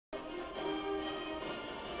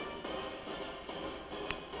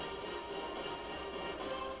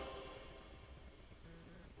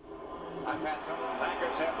at some.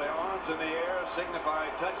 Packers have their arms in the air,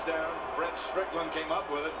 signifying touchdown. Fred Strickland came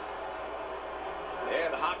up with it.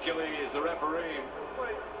 Ed Hochuli is the referee.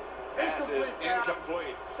 Pass is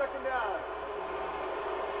incomplete. Second down.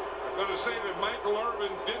 I'm going to say that Michael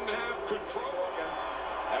Irvin didn't have control.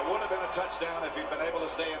 That would have been a touchdown if he'd been able to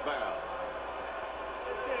stay in bounds.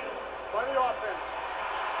 By the offense.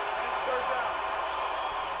 And third down.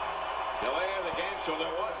 Delay of the game, so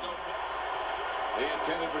there was no. The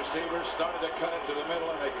intended receivers started to cut it to the middle,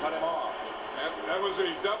 and they cut him off. That was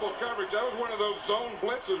a double coverage. That was one of those zone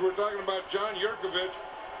blitzes we're talking about. John Yurkovich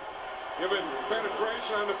giving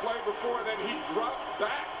penetration on the play before, then he dropped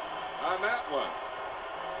back on that one.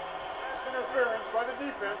 Pass interference by the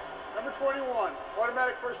defense. Number 21,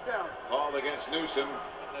 automatic first down. Called against Newsom.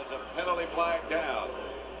 There's a penalty flag down.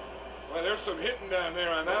 Well, there's some hitting down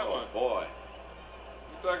there on that one. Boy.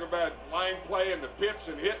 You talk about line play in the pits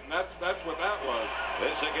and hitting. That's what that was.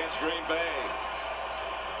 This against Green Bay.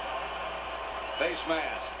 Face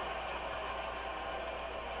mask.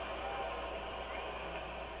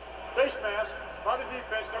 Face mask by the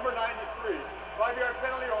defense, number 93. 5-yard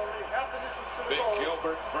penalty only. Half the distance to the goal. Big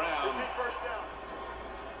Gilbert Brown. Repeat first down.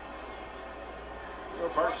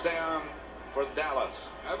 First down for Dallas.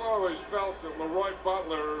 I've always felt that Leroy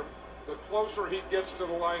Butler, the closer he gets to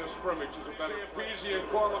the line of scrimmage, is a better Peasy and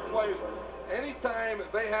call the plays. Anytime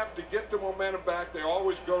they have to get the momentum back, they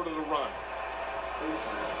always go to the run.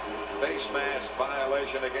 Face mask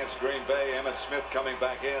violation against Green Bay. Emmitt Smith coming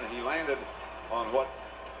back in. He landed on what?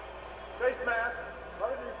 Face mask by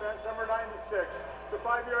the defense, number 96. The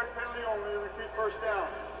 5-yard penalty only. Repeat first down.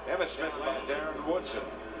 Emmitt Smith by Darren Woodson.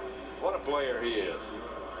 What a player he is.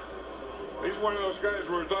 He's one of those guys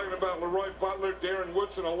we were talking about, Leroy Butler, Darren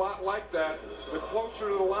Woodson, a lot like that. The closer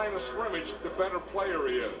to the line of scrimmage, the better player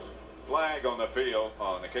he is. Flag on the field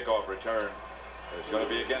on the kickoff return. It's going to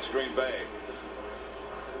be against Green Bay.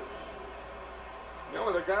 You know,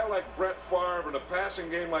 with a guy like Brett Favre and a passing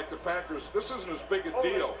game like the Packers, this isn't as big a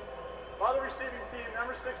deal. By the receiving team,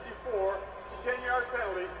 number 64, it's a 10-yard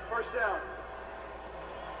penalty, first down.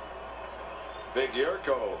 Big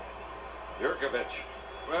Yurkovich.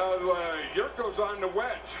 Well, Yurko's on the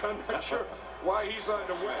wedge. I'm not sure why he's on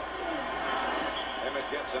the wedge. Emmett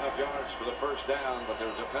gets enough yards for the first down, but there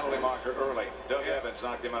was a penalty marker early. Doug Evans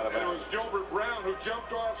knocked him out of bounds. And it was Gilbert Brown who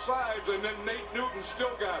jumped off sides, and then Nate Newton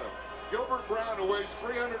still got him. Gilbert Brown, who weighs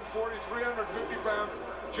 340, 350 pounds,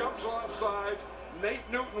 jumps off sides. Nate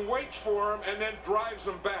Newton waits for him and then drives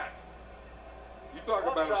him back. You talk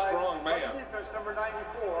about a strong man. Defense, number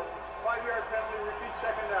 94, 5-yard penalty, repeat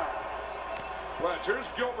second down. Well, here's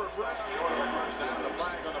Gilbert Brown. Short of a first down, the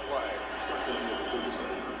flag on the play.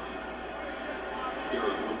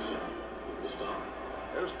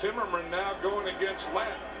 There's Timmerman now going against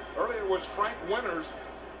Lett. Earlier it was Frank Winters.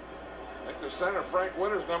 I think the center, Frank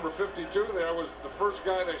Winters, number 52 there, was the first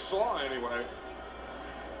guy they saw anyway.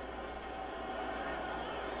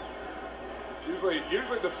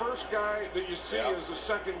 Usually the first guy that you see is the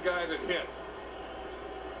second guy that hit.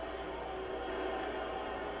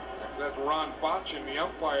 That's Ron Botchin, the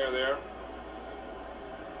umpire there.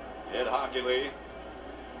 Ed Hochuli is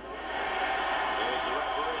the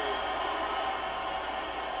referee.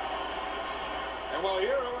 And well,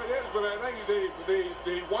 here it is, but I think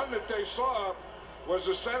the one that they saw was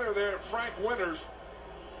the center there, Frank Winters.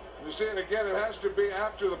 You see it again, it has to be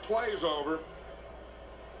after the play's over.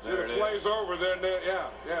 There the play's over, then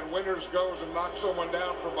and Winters goes and knocks someone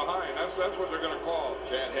down from behind. That's what they're going to call.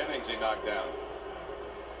 Chad Hennings he knocked down.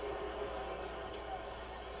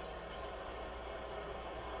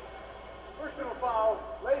 Personal foul,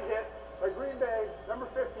 late hit by Green Bay, number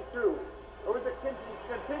 52. It was a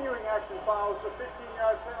continuing action foul, so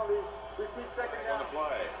 15-yard penalty, repeat second down. On the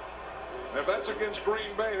play. And if that's against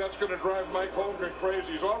Green Bay, that's going to drive Mike Holmgren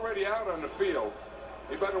crazy. He's already out on the field.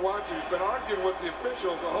 He better watch it. He's been arguing with the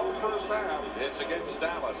officials the whole first half. It's against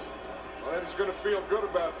Dallas. Well, he's going to feel good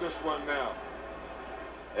about this one now.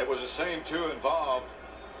 It was the same two involved,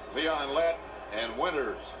 Leon Lett and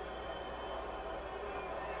Winters.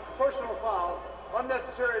 Personal foul,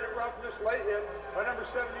 unnecessary roughness, late hit by number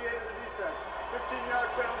 78 of the defense. 15-yard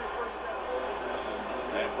penalty, first down.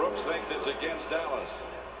 And Brooks thinks it's against Dallas.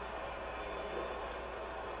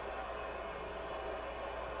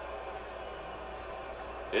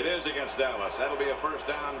 It is against Dallas. That'll be a first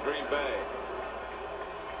down, Green Bay.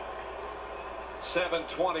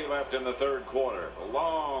 7:20 left in the third quarter. A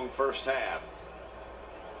long first half.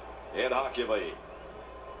 Ed Hochuli.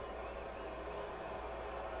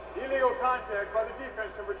 Illegal contact by the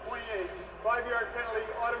defense, number 28. 5-yard penalty,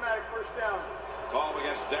 automatic first down. Call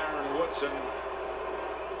against Darren Woodson.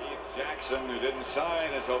 He Jackson, who didn't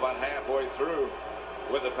sign until about halfway through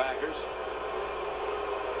with the Packers.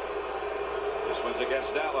 This one's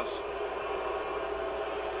against Dallas.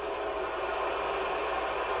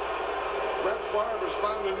 Brett Favre has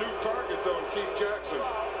found a new target, though, in Keith Jackson.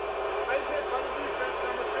 Base hit by the defense,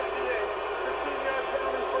 number 58. 15-yard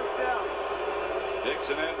penalty, first down.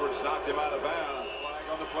 Dixon Edwards knocked him out of bounds. Flag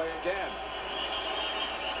on the play again.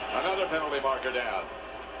 Another penalty marker down.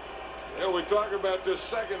 Yeah, we talk about this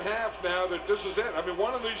second half now, that this is it. I mean,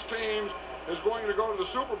 one of these teams is going to go to the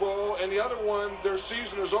Super Bowl, and the other one, their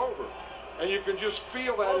season is over. And you can just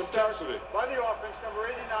feel that intensity. By the offense, number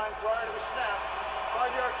 89, prior to the snap.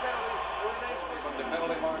 5-yard penalty. But the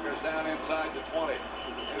penalty marker's down inside the 20.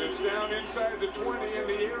 And it's down inside the 20 in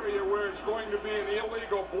the area where it's going to be an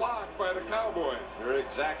illegal block by the Cowboys. You're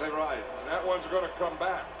exactly right. And that one's going to come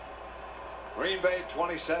back. Green Bay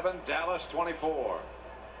 27, Dallas 24.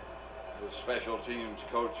 The special teams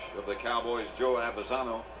coach of the Cowboys, Joe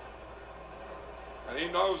Abbassano. And he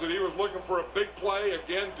knows that he was looking for a big play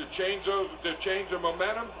again to change the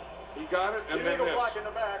momentum. He got it, and then illegal this. block in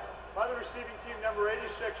the back by the receiving team, number 86,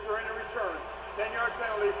 during the return. 10-yard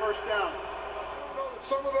penalty, first down.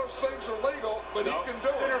 Some of those things are legal, but he can do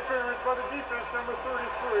it. Interference by the defense, number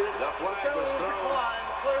 33. The flag was thrown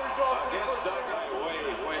play results against Duggan,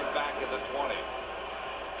 way back at the 20.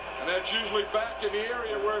 And that's usually back in the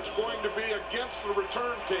area where it's going to be against the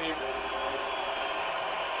return team.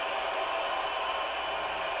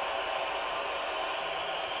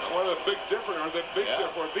 One of the big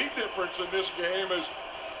difference in this game is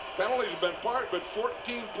penalties have been part, but 14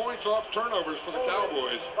 points off turnovers for the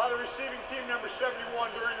Cowboys. By the receiving team, number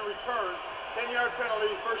 71, during the return. 10-yard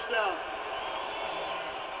penalty, first down.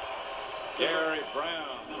 Gary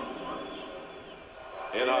Brown.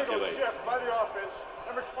 Inoculated. Shift by the offense.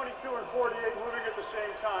 Number 22 and 48 moving at the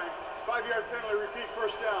same time. 5-yard penalty, repeat,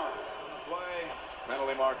 first down. Play.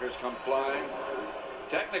 Penalty markers come flying.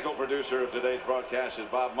 Technical producer of today's broadcast is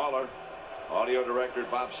Bob Mueller. Audio director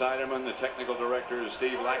Bob Siderman. The technical director is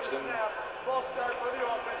Steve Laxton. False start for the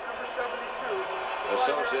offense, number 72.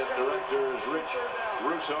 Associate director is Rich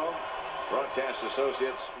Russo. Broadcast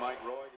associates Mike Roy.